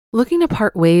Looking to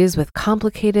part ways with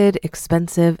complicated,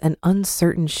 expensive, and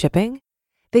uncertain shipping?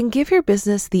 Then give your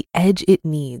business the edge it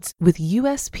needs with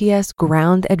USPS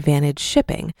Ground Advantage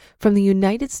shipping from the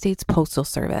United States Postal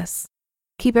Service.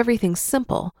 Keep everything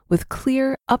simple with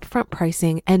clear, upfront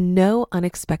pricing and no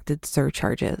unexpected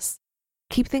surcharges.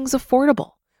 Keep things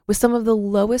affordable with some of the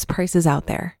lowest prices out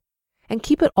there. And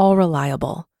keep it all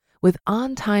reliable with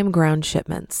on-time ground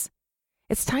shipments.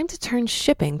 It's time to turn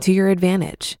shipping to your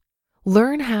advantage.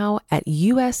 Learn how at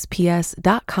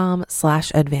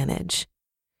USPS.com/advantage.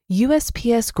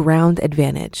 USPS Ground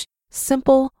Advantage.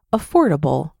 Simple,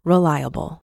 affordable,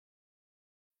 reliable.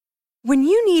 When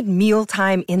you need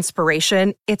mealtime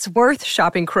inspiration, it's worth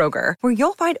shopping Kroger, where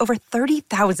you'll find over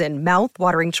 30,000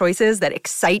 mouth-watering choices that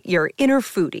excite your inner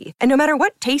foodie. And no matter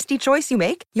what tasty choice you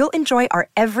make, you'll enjoy our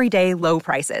everyday low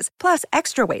prices, plus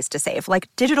extra ways to save, like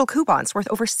digital coupons worth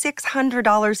over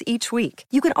 $600 each week.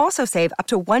 You can also save up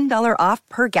to $1 off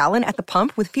per gallon at the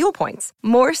pump with fuel points.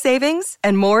 More savings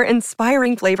and more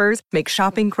inspiring flavors make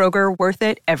shopping Kroger worth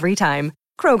it every time.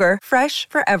 Kroger, fresh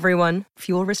for everyone.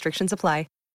 Fuel restrictions apply.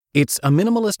 It's a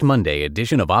Minimalist Monday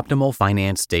edition of Optimal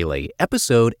Finance Daily,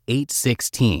 episode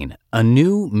 816, A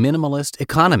New Minimalist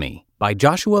Economy by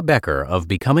Joshua Becker of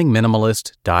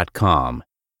BecomingMinimalist.com.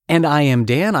 And I am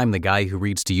Dan. I'm the guy who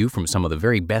reads to you from some of the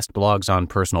very best blogs on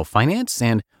personal finance,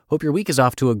 and hope your week is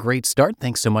off to a great start.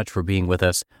 Thanks so much for being with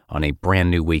us on a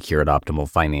brand new week here at Optimal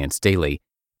Finance Daily.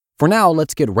 For now,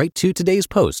 let's get right to today's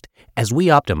post as we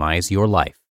optimize your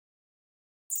life.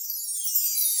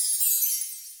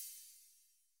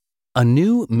 A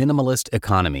New Minimalist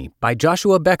Economy by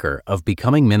Joshua Becker of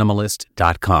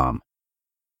BecomingMinimalist.com.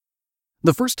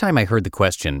 The first time I heard the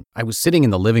question, I was sitting in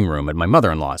the living room at my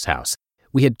mother-in-law's house.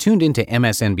 We had tuned into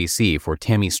MSNBC for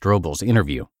Tammy Strobel's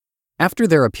interview. After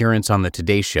their appearance on the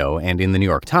Today Show and in the New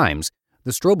York Times,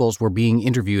 the Strobels were being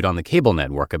interviewed on the cable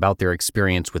network about their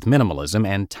experience with minimalism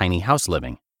and tiny house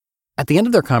living. At the end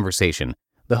of their conversation,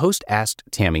 the host asked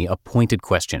Tammy a pointed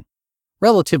question.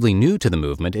 Relatively new to the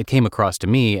movement, it came across to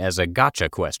me as a gotcha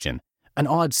question, an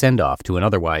odd send-off to an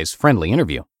otherwise friendly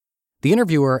interview. The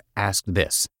interviewer asked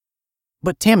this: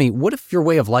 "But Tammy, what if your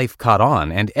way of life caught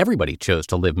on and everybody chose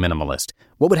to live minimalist?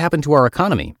 What would happen to our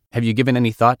economy? Have you given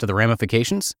any thought to the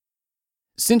ramifications?"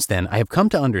 Since then, I have come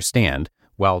to understand,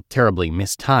 while terribly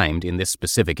mistimed in this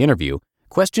specific interview,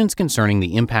 questions concerning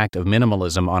the impact of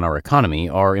minimalism on our economy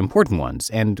are important ones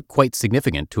and quite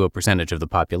significant to a percentage of the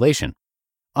population.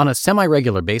 On a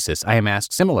semi-regular basis, I am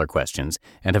asked similar questions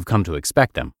and have come to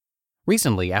expect them.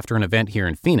 Recently, after an event here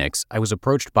in Phoenix, I was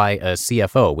approached by a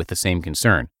CFO with the same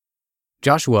concern.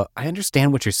 "Joshua, I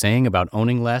understand what you're saying about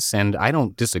owning less, and I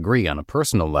don't disagree on a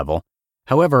personal level.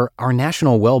 However, our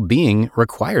national well-being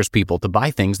requires people to buy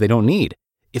things they don't need.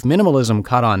 If minimalism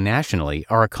caught on nationally,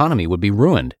 our economy would be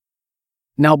ruined."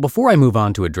 Now, before I move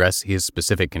on to address his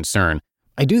specific concern,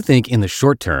 I do think in the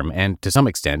short term, and to some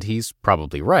extent, he's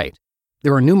probably right.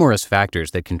 There are numerous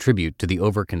factors that contribute to the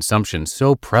overconsumption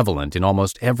so prevalent in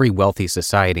almost every wealthy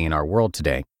society in our world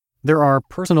today. There are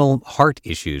personal heart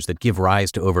issues that give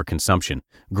rise to overconsumption: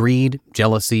 greed,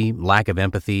 jealousy, lack of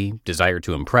empathy, desire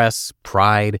to impress,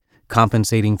 pride,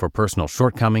 compensating for personal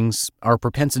shortcomings, our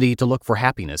propensity to look for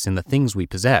happiness in the things we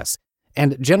possess,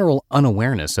 and general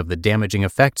unawareness of the damaging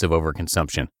effects of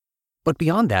overconsumption. But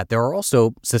beyond that, there are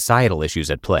also societal issues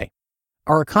at play.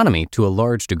 Our economy, to a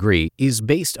large degree, is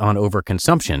based on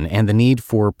overconsumption and the need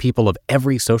for people of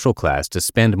every social class to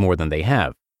spend more than they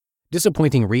have.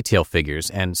 Disappointing retail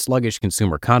figures and sluggish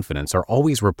consumer confidence are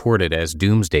always reported as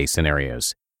doomsday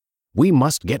scenarios. "We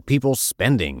must get people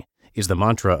spending," is the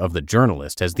mantra of the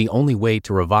journalist as the only way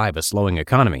to revive a slowing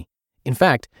economy. In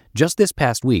fact, just this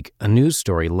past week, a news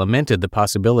story lamented the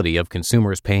possibility of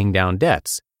consumers paying down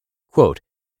debts. Quote,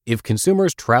 "If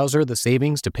consumers trouser the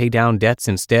savings to pay down debts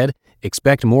instead,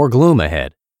 expect more gloom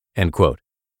ahead." End quote.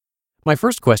 My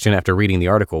first question after reading the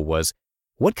article was,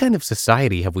 what kind of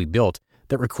society have we built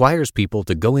that requires people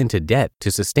to go into debt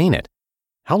to sustain it?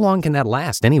 How long can that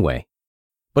last anyway?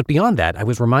 But beyond that, I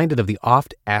was reminded of the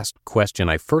oft-asked question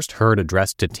I first heard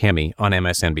addressed to Tammy on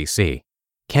MSNBC.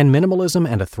 Can minimalism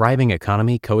and a thriving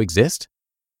economy coexist?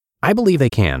 I believe they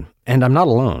can, and I'm not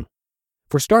alone.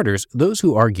 For starters, those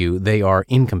who argue they are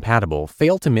incompatible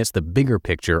fail to miss the bigger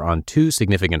picture on two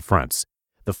significant fronts: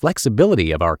 the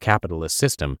flexibility of our capitalist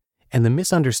system and the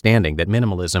misunderstanding that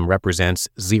minimalism represents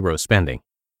zero spending.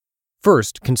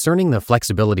 First, concerning the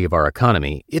flexibility of our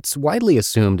economy, it's widely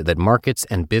assumed that markets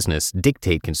and business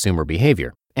dictate consumer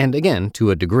behavior, and again,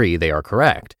 to a degree, they are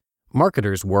correct.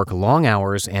 Marketers work long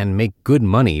hours and make good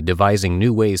money devising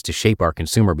new ways to shape our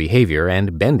consumer behavior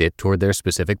and bend it toward their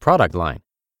specific product line.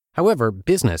 However,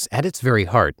 business at its very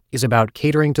heart is about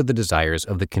catering to the desires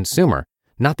of the consumer,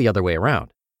 not the other way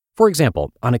around. For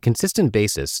example, on a consistent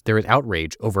basis, there is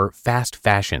outrage over fast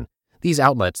fashion, these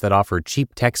outlets that offer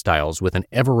cheap textiles with an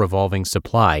ever-revolving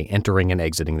supply entering and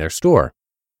exiting their store.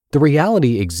 The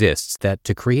reality exists that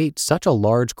to create such a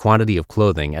large quantity of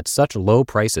clothing at such low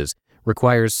prices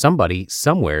requires somebody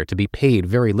somewhere to be paid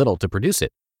very little to produce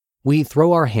it. We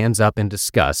throw our hands up in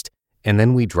disgust, and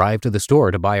then we drive to the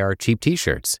store to buy our cheap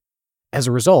t-shirts. As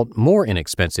a result, more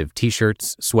inexpensive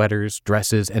t-shirts, sweaters,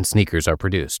 dresses, and sneakers are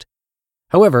produced.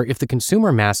 However, if the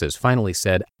consumer masses finally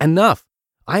said, "Enough!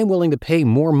 I am willing to pay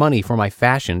more money for my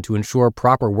fashion to ensure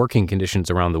proper working conditions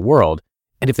around the world,"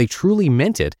 and if they truly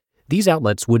meant it, these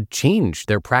outlets would change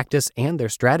their practice and their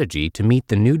strategy to meet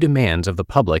the new demands of the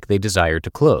public they desire to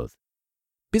clothe.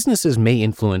 Businesses may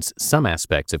influence some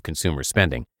aspects of consumer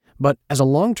spending, but as a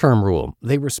long-term rule,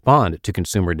 they respond to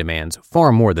consumer demands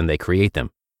far more than they create them.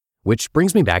 Which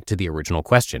brings me back to the original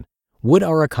question. Would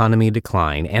our economy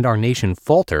decline and our nation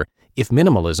falter if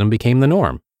minimalism became the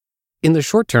norm? In the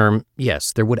short term,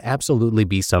 yes, there would absolutely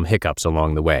be some hiccups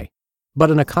along the way.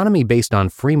 But an economy based on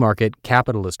free market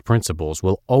capitalist principles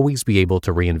will always be able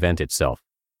to reinvent itself.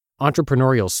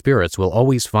 Entrepreneurial spirits will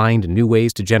always find new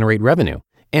ways to generate revenue,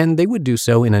 and they would do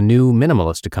so in a new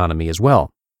minimalist economy as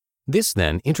well. This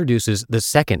then introduces the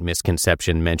second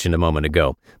misconception mentioned a moment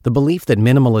ago, the belief that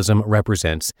minimalism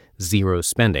represents zero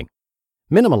spending.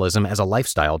 Minimalism as a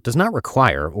lifestyle does not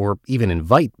require or even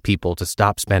invite people to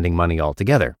stop spending money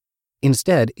altogether.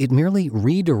 Instead, it merely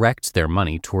redirects their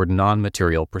money toward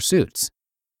non-material pursuits.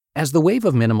 As the wave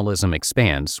of minimalism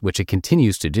expands, which it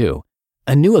continues to do,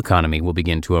 a new economy will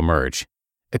begin to emerge.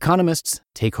 Economists,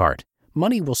 take heart.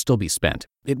 Money will still be spent.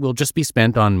 It will just be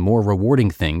spent on more rewarding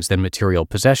things than material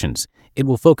possessions. It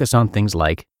will focus on things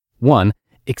like 1.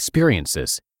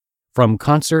 Experiences. From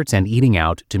concerts and eating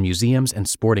out to museums and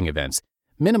sporting events,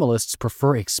 minimalists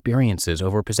prefer experiences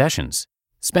over possessions.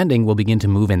 Spending will begin to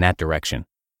move in that direction.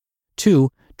 2.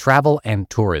 Travel and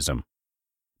tourism.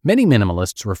 Many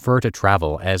minimalists refer to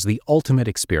travel as the ultimate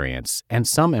experience, and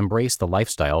some embrace the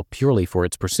lifestyle purely for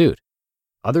its pursuit.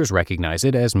 Others recognize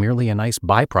it as merely a nice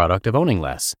byproduct of owning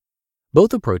less.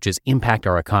 Both approaches impact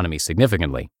our economy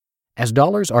significantly. As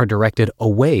dollars are directed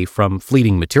away from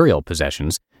fleeting material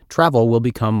possessions, travel will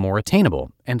become more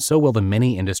attainable, and so will the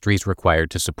many industries required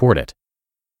to support it.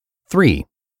 3.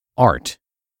 Art.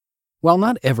 While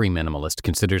not every minimalist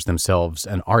considers themselves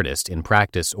an artist in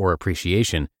practice or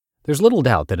appreciation, there's little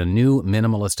doubt that a new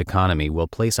minimalist economy will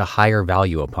place a higher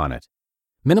value upon it.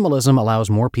 Minimalism allows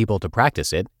more people to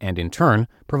practice it and, in turn,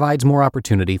 provides more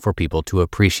opportunity for people to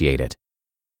appreciate it.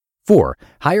 4.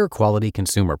 Higher quality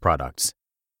consumer products.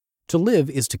 To live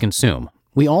is to consume.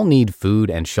 We all need food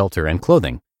and shelter and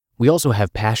clothing. We also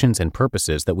have passions and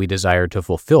purposes that we desire to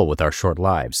fulfill with our short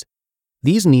lives.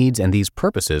 These needs and these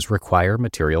purposes require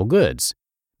material goods.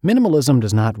 Minimalism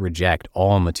does not reject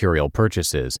all material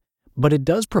purchases, but it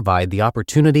does provide the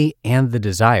opportunity and the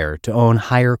desire to own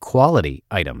higher quality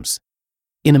items.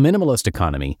 In a minimalist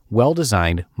economy,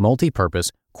 well-designed,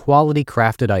 multi-purpose,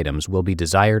 quality-crafted items will be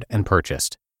desired and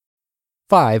purchased.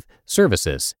 5.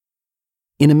 Services.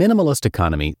 In a minimalist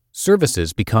economy,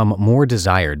 services become more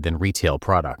desired than retail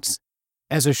products.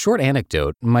 As a short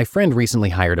anecdote, my friend recently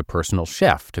hired a personal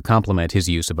chef to complement his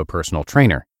use of a personal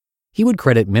trainer. He would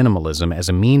credit minimalism as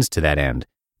a means to that end.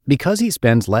 Because he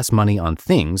spends less money on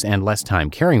things and less time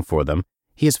caring for them,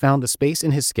 he has found the space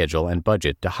in his schedule and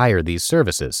budget to hire these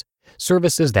services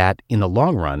that, in the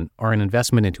long run, are an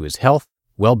investment into his health,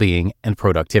 well-being, and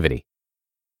productivity.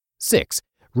 6.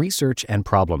 Research and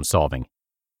problem solving.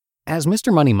 As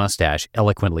Mr. Money Mustache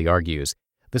eloquently argues,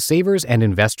 the savers and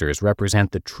investors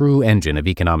represent the true engine of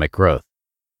economic growth.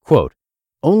 Quote,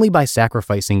 "Only by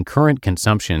sacrificing current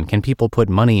consumption can people put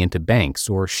money into banks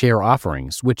or share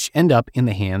offerings, which end up in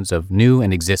the hands of new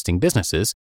and existing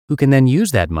businesses, who can then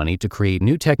use that money to create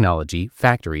new technology,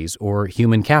 factories, or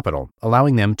human capital,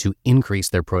 allowing them to increase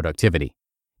their productivity.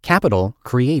 Capital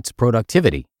creates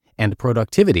productivity, and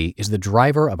productivity is the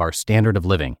driver of our standard of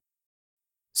living."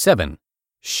 7.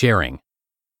 Sharing.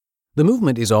 The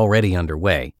movement is already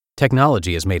underway.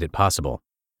 Technology has made it possible.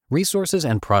 Resources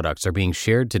and products are being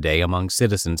shared today among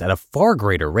citizens at a far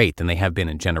greater rate than they have been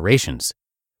in generations.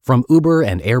 From Uber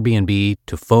and Airbnb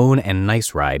to Phone and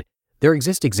NiceRide, there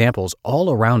exist examples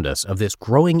all around us of this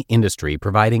growing industry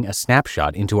providing a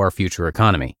snapshot into our future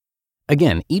economy.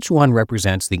 Again, each one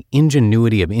represents the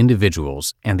ingenuity of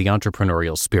individuals and the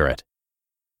entrepreneurial spirit.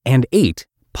 And 8.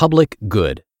 Public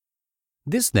good.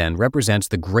 This then represents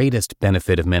the greatest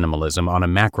benefit of minimalism on a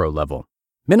macro level.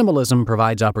 Minimalism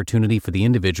provides opportunity for the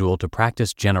individual to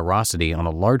practice generosity on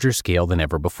a larger scale than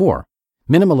ever before.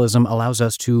 Minimalism allows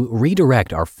us to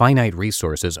redirect our finite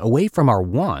resources away from our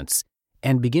wants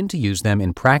and begin to use them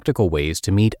in practical ways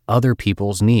to meet other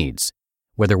people's needs.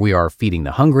 Whether we are feeding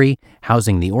the hungry,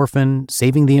 housing the orphan,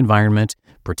 saving the environment,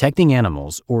 protecting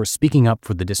animals, or speaking up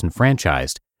for the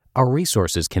disenfranchised, our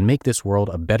resources can make this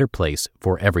world a better place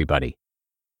for everybody.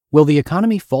 Will the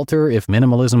economy falter if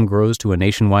minimalism grows to a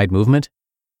nationwide movement?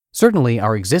 Certainly,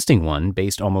 our existing one,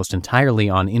 based almost entirely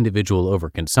on individual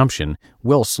overconsumption,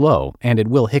 will slow and it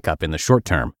will hiccup in the short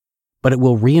term. But it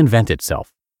will reinvent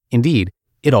itself. Indeed,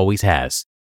 it always has.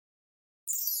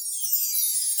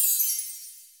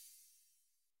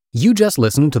 You just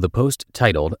listened to the post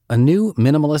titled A New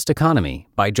Minimalist Economy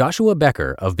by Joshua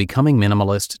Becker of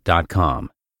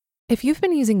BecomingMinimalist.com. If you've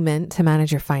been using Mint to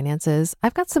manage your finances,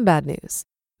 I've got some bad news.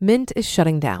 Mint is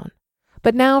shutting down.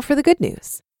 But now for the good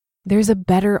news. There's a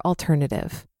better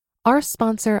alternative. Our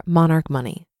sponsor, Monarch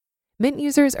Money. Mint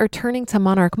users are turning to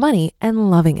Monarch Money and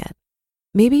loving it.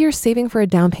 Maybe you're saving for a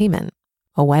down payment,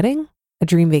 a wedding, a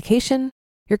dream vacation,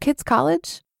 your kids'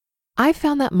 college. I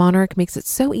found that Monarch makes it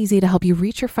so easy to help you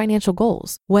reach your financial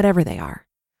goals, whatever they are.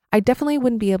 I definitely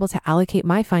wouldn't be able to allocate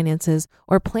my finances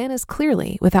or plan as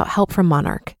clearly without help from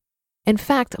Monarch. In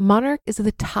fact, Monarch is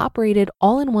the top-rated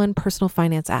all-in-one personal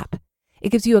finance app. It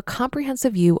gives you a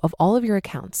comprehensive view of all of your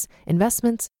accounts,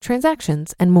 investments,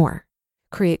 transactions, and more.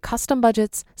 Create custom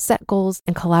budgets, set goals,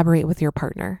 and collaborate with your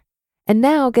partner. And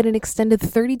now get an extended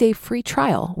 30-day free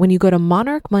trial when you go to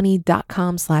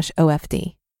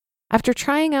monarchmoney.com/OFD. After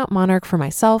trying out Monarch for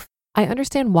myself, I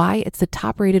understand why it's the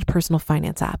top-rated personal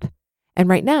finance app. And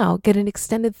right now, get an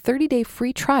extended 30-day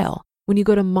free trial when you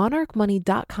go to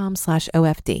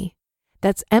monarchmoney.com/OFD.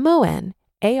 That's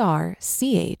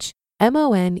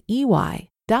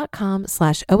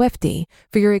monarchmoney.com/OFD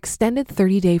for your extended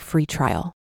 30-day free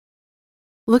trial.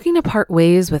 Looking to part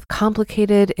ways with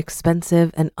complicated, expensive,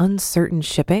 and uncertain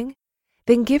shipping?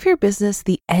 Then give your business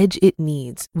the edge it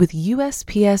needs with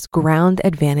USPS Ground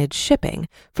Advantage shipping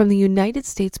from the United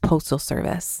States Postal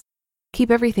Service. Keep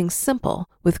everything simple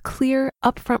with clear,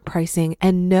 upfront pricing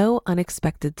and no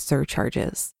unexpected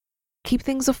surcharges. Keep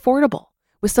things affordable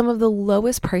with some of the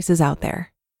lowest prices out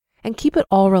there. And keep it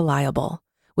all reliable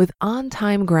with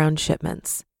on-time ground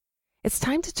shipments. It's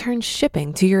time to turn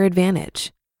shipping to your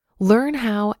advantage. Learn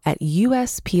how at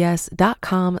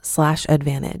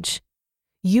USPS.com/advantage.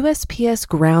 USPS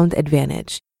Ground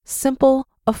Advantage. Simple,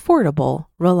 affordable,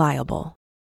 reliable.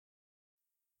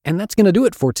 And that's going to do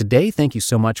it for today. Thank you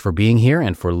so much for being here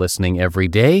and for listening every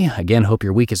day. Again, hope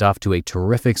your week is off to a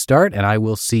terrific start, and I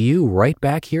will see you right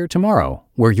back here tomorrow,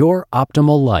 where your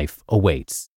optimal life awaits.